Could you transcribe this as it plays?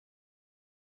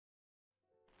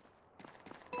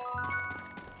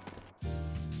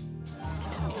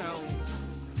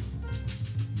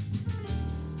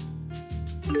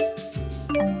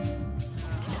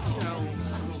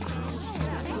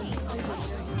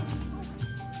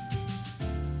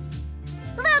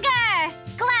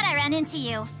present to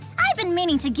you. I've been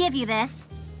meaning to give you this.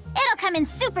 It'll come in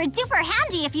super duper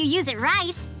handy if you use it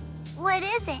right. What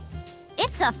is it?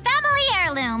 It's a family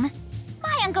heirloom.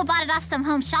 My uncle bought it off some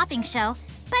home shopping show,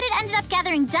 but it ended up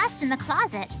gathering dust in the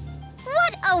closet.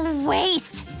 What a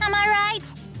waste, am I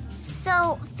right?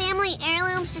 So, family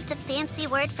heirloom's just a fancy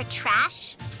word for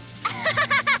trash?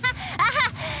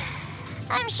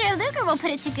 I'm sure Luger will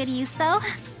put it to good use, though.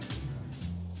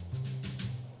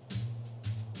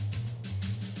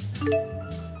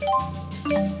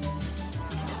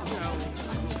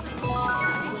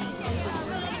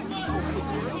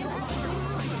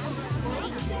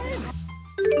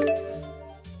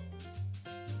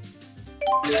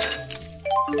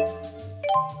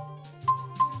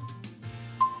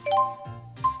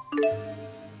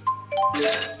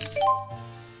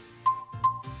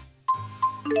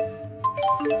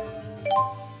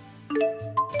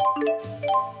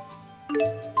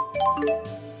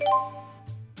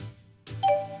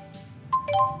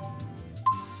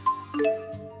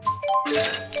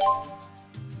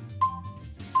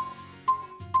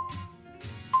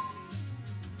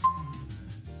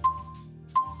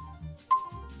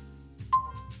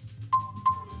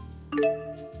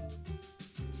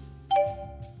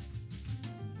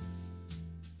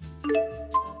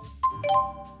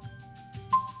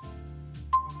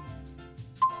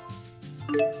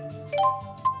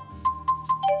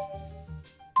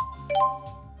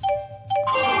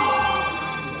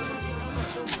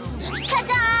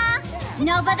 Ta-da!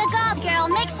 Nova the Gold Girl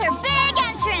makes her big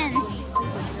entrance!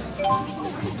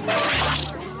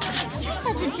 You're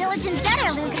such a diligent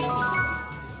debtor, Luger.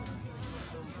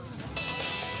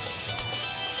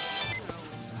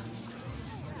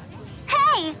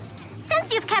 Hey!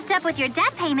 Since you've kept up with your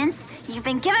debt payments, you've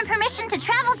been given permission to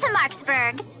travel to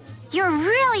Marksburg. You're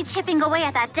really chipping away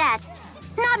at that debt.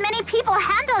 Not many people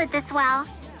handle it this well.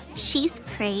 She's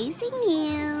praising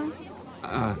you.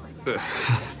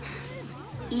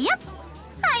 Yep.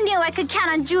 I knew I could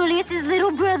count on Julius's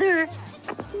little brother.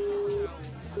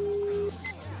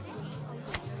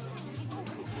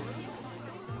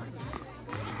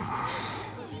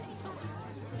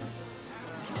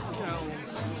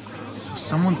 So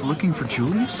someone's looking for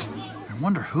Julius? I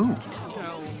wonder who.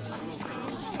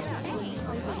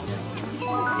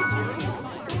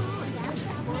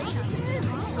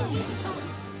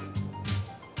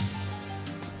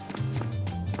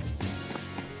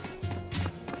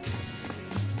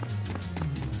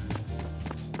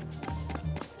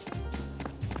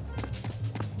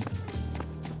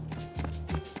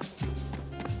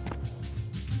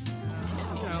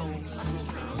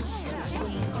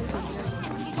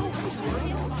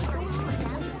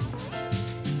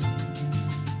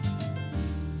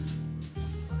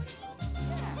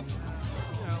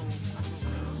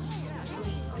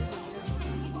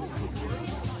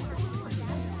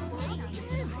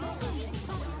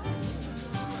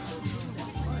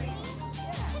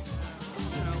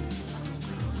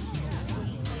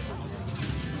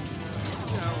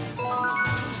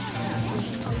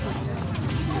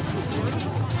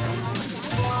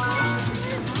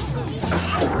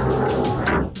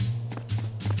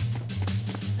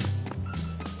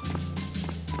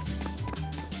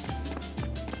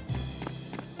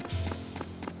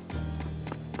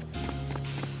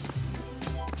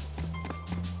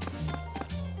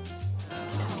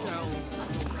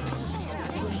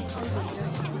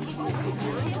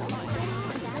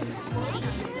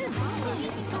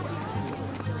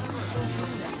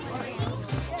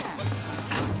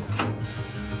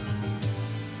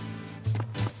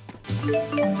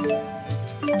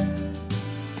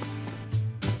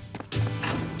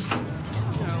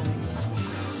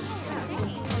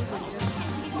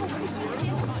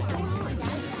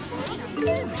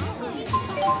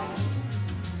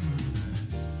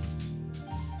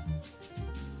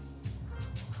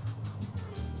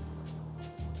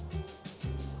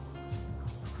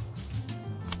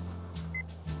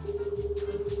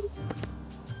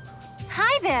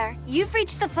 Hi there. You've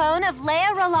reached the phone of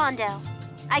Leia Rolando.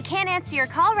 I can't answer your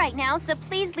call right now, so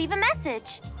please leave a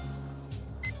message.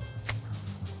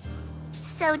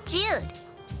 So, Jude,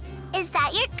 is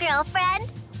that your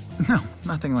girlfriend? No,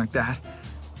 nothing like that.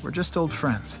 We're just old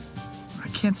friends. I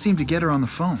can't seem to get her on the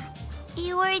phone.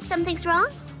 You worried something's wrong?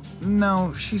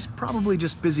 No, she's probably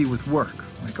just busy with work,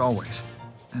 like always.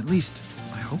 At least,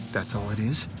 I hope that's all it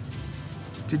is.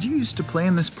 Did you used to play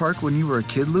in this park when you were a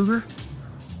kid, Luger?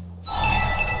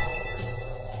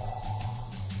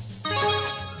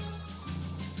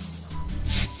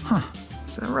 Huh,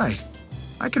 is that right?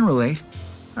 I can relate.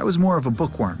 I was more of a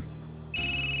bookworm.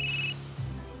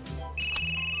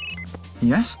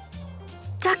 Yes?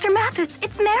 Dr. Mathis,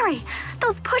 it's Mary.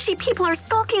 Those pushy people are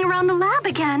skulking around the lab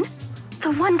again.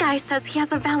 The one guy says he has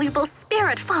a valuable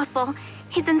spirit fossil.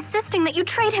 He's insisting that you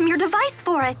trade him your device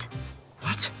for it.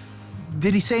 What?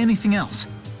 Did he say anything else?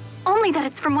 Only that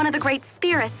it's from one of the great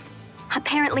spirits.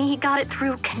 Apparently he got it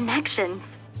through connections.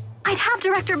 I'd have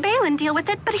Director Balin deal with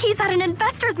it, but he's at an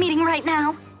investors meeting right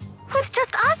now. With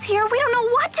just us here, we don't know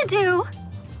what to do.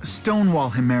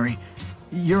 Stonewall him, Mary.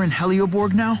 You're in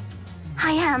Helioborg now?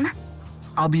 I am.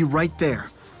 I'll be right there.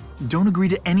 Don't agree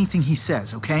to anything he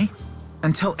says, okay?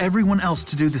 And tell everyone else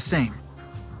to do the same.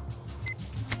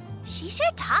 She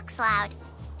sure talks loud.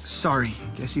 Sorry,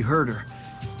 guess you heard her.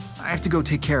 I have to go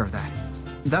take care of that.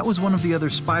 That was one of the other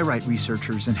Spyrite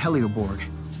researchers in Helioborg.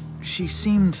 She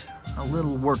seemed a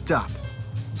little worked up.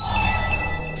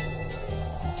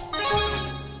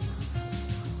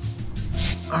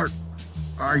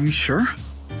 Are you sure?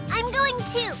 I'm going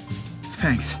too.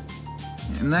 Thanks.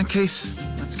 In that case,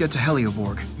 let's get to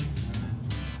Helioborg.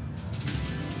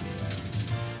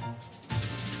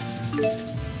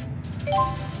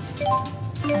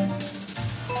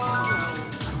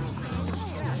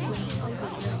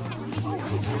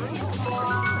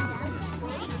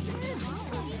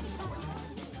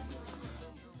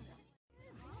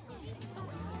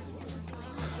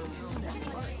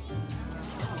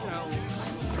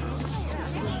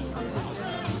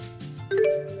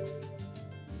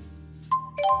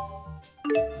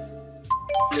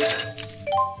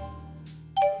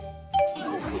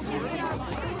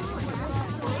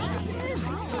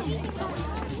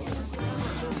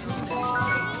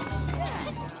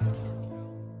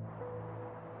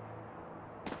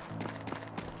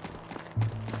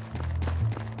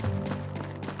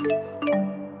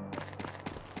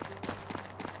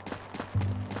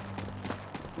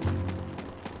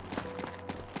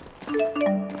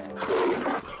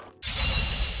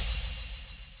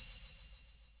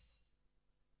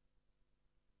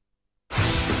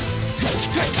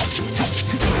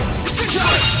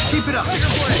 Keep it up! Dude,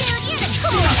 you're the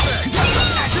coolest!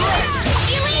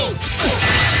 Elise!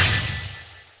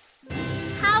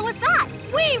 How was that?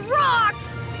 We rock!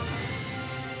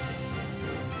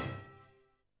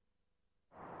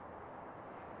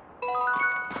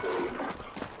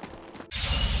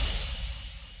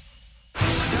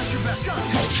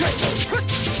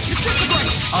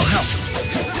 I'll help.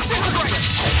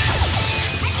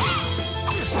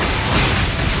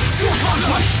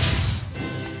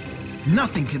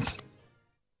 Nothing can stop.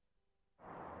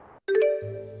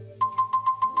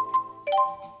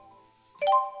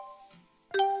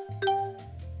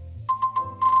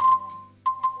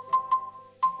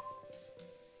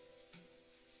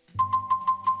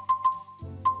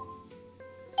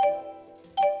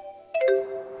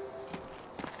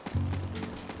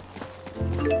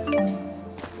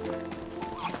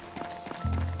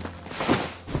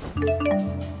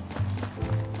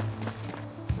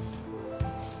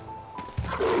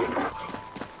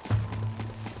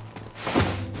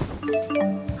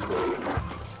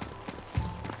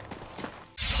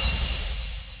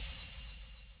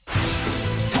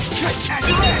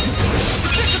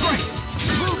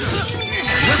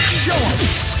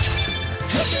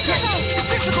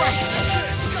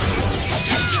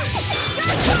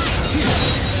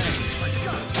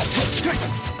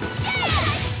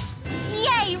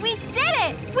 Yay, we did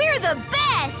it! We're the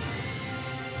best!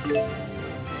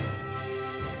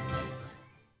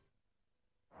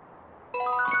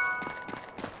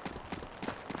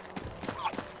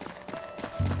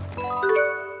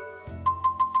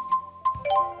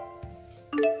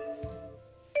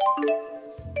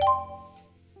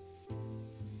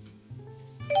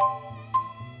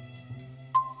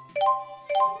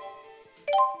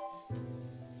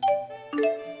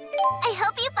 I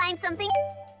hope you find something.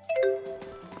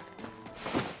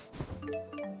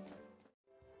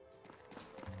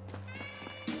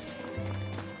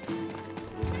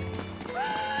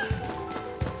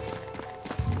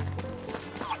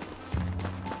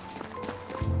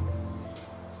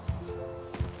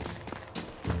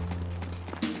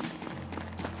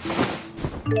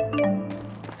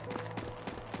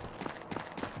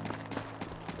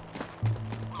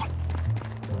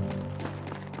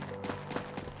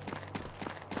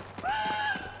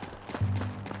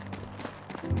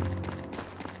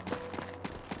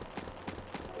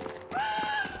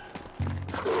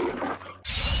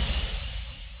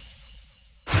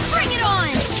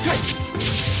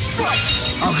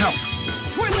 I'll help.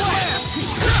 Twin lands!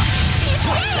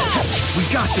 We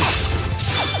got this.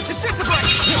 Disintegrate!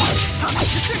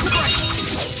 Disintegrate!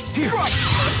 Here!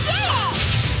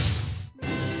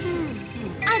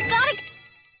 I've got to...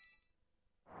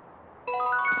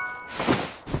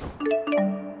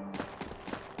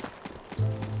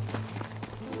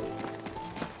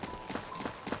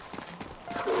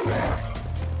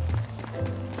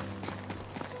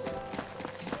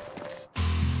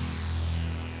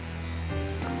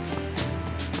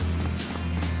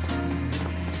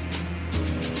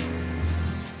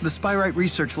 The Spyrite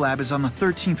Research Lab is on the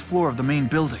 13th floor of the main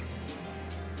building.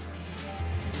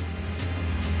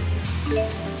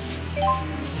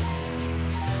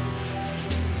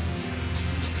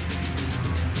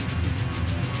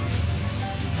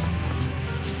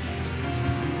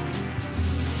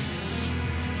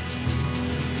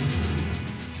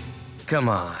 Come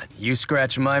on, you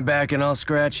scratch my back and I'll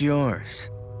scratch yours.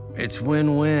 It's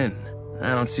win-win.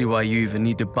 I don't see why you even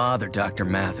need to bother Dr.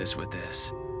 Mathis with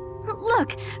this.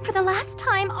 Look, for the last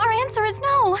time, our answer is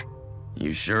no.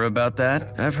 You sure about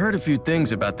that? I've heard a few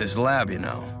things about this lab, you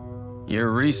know.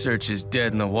 Your research is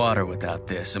dead in the water without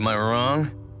this, am I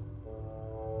wrong?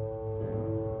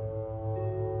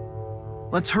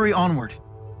 Let's hurry onward.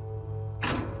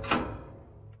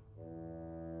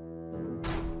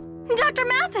 Dr.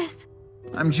 Mathis!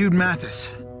 I'm Jude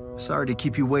Mathis. Sorry to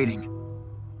keep you waiting.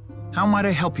 How might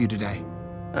I help you today?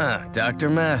 Ah, Dr.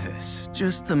 Mathis.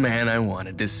 Just the man I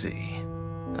wanted to see.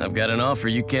 I've got an offer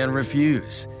you can't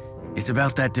refuse. It's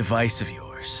about that device of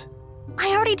yours. I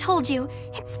already told you,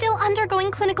 it's still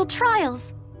undergoing clinical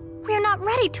trials. We're not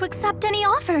ready to accept any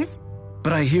offers.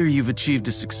 But I hear you've achieved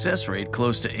a success rate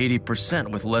close to 80%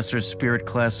 with lesser spirit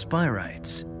class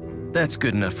Spyrites. That's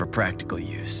good enough for practical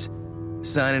use.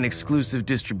 Sign an exclusive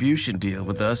distribution deal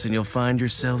with us and you'll find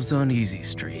yourselves on Easy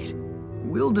Street.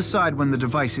 We'll decide when the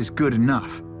device is good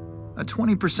enough. A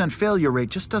 20% failure rate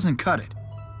just doesn't cut it.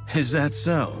 Is that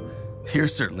so? You're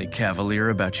certainly cavalier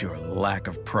about your lack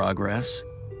of progress.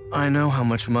 I know how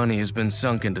much money has been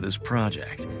sunk into this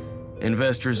project.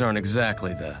 Investors aren't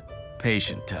exactly the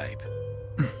patient type.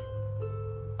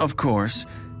 Of course,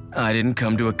 I didn't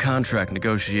come to a contract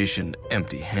negotiation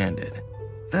empty-handed.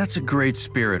 That's a great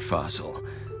spirit fossil.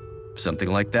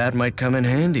 Something like that might come in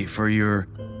handy for your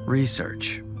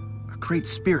research. A great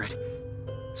spirit?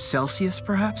 Celsius,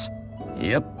 perhaps?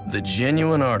 Yep, the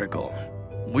genuine article.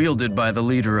 Wielded by the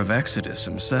leader of Exodus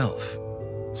himself.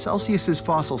 Celsius's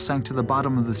fossil sank to the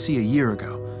bottom of the sea a year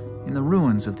ago, in the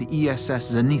ruins of the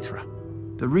ESS Zenithra.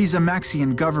 The Riza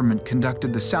Maxian government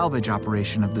conducted the salvage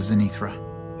operation of the Zenithra.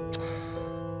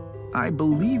 I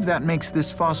believe that makes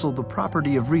this fossil the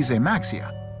property of Rize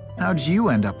Maxia. How'd you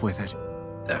end up with it?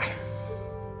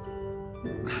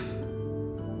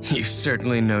 You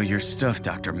certainly know your stuff,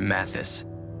 Dr. Mathis.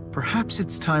 Perhaps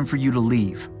it's time for you to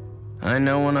leave. I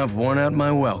know when I've worn out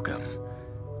my welcome.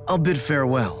 I'll bid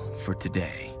farewell for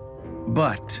today.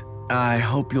 But I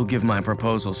hope you'll give my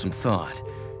proposal some thought,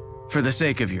 for the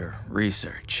sake of your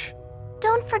research.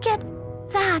 Don't forget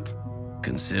that.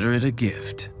 Consider it a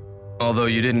gift. Although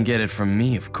you didn't get it from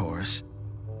me, of course.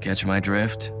 Catch my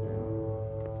drift?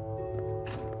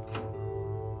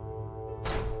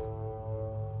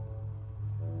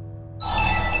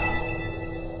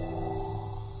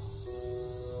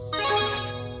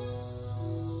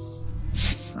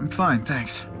 I'm fine,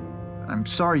 thanks. I'm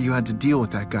sorry you had to deal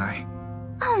with that guy.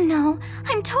 Oh no,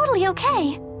 I'm totally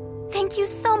okay. Thank you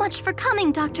so much for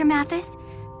coming, Dr. Mathis.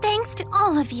 Thanks to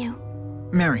all of you.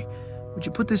 Mary, would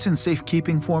you put this in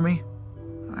safekeeping for me?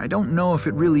 I don't know if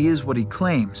it really is what he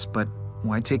claims, but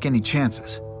why take any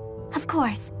chances? Of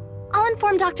course. I'll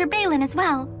inform Dr. Balin as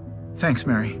well. Thanks,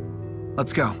 Mary.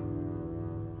 Let's go.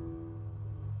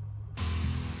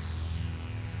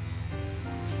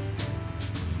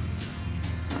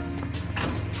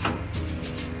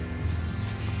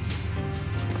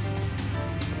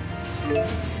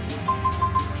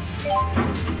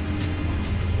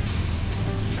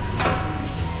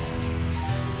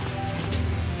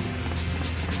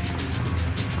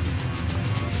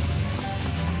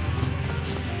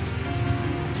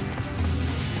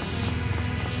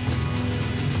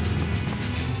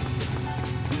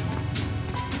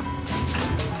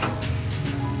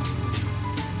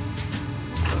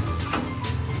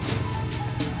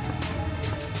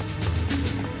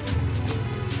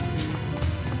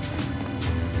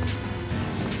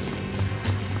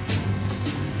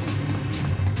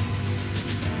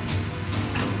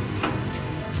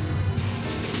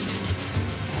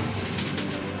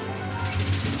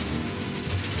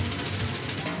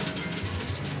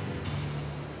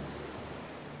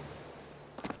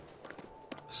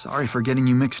 Sorry for getting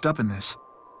you mixed up in this.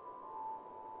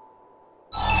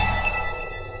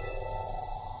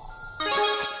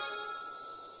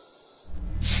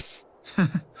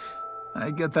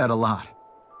 I get that a lot.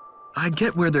 I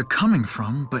get where they're coming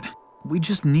from, but we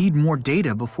just need more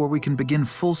data before we can begin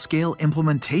full-scale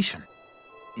implementation.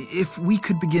 If we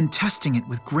could begin testing it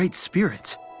with great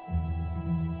spirits.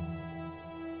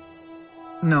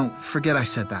 No, forget I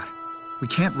said that. We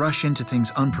can't rush into things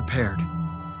unprepared.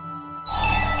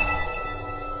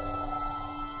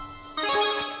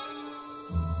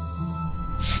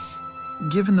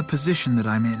 given the position that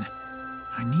I'm in,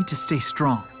 I need to stay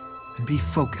strong and be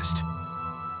focused.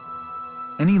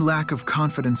 Any lack of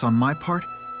confidence on my part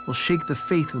will shake the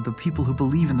faith of the people who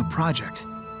believe in the project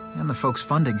and the folks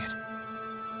funding it.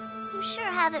 You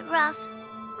sure have it rough.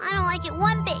 I don't like it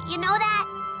one bit, you know that?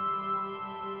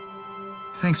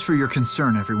 Thanks for your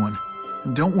concern, everyone.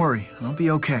 And don't worry, I'll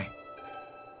be okay.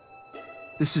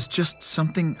 This is just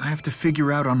something I have to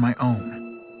figure out on my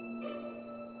own.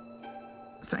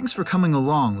 Thanks for coming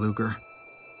along, Luger.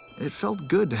 It felt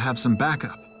good to have some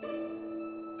backup.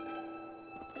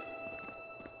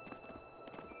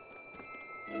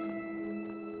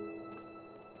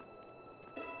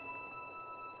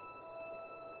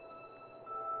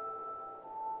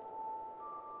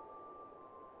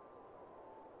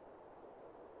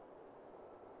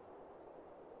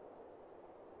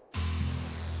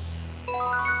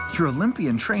 Your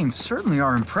Olympian trains certainly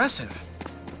are impressive.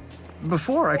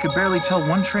 Before, I could barely tell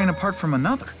one train apart from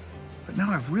another, but now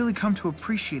I've really come to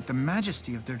appreciate the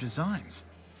majesty of their designs.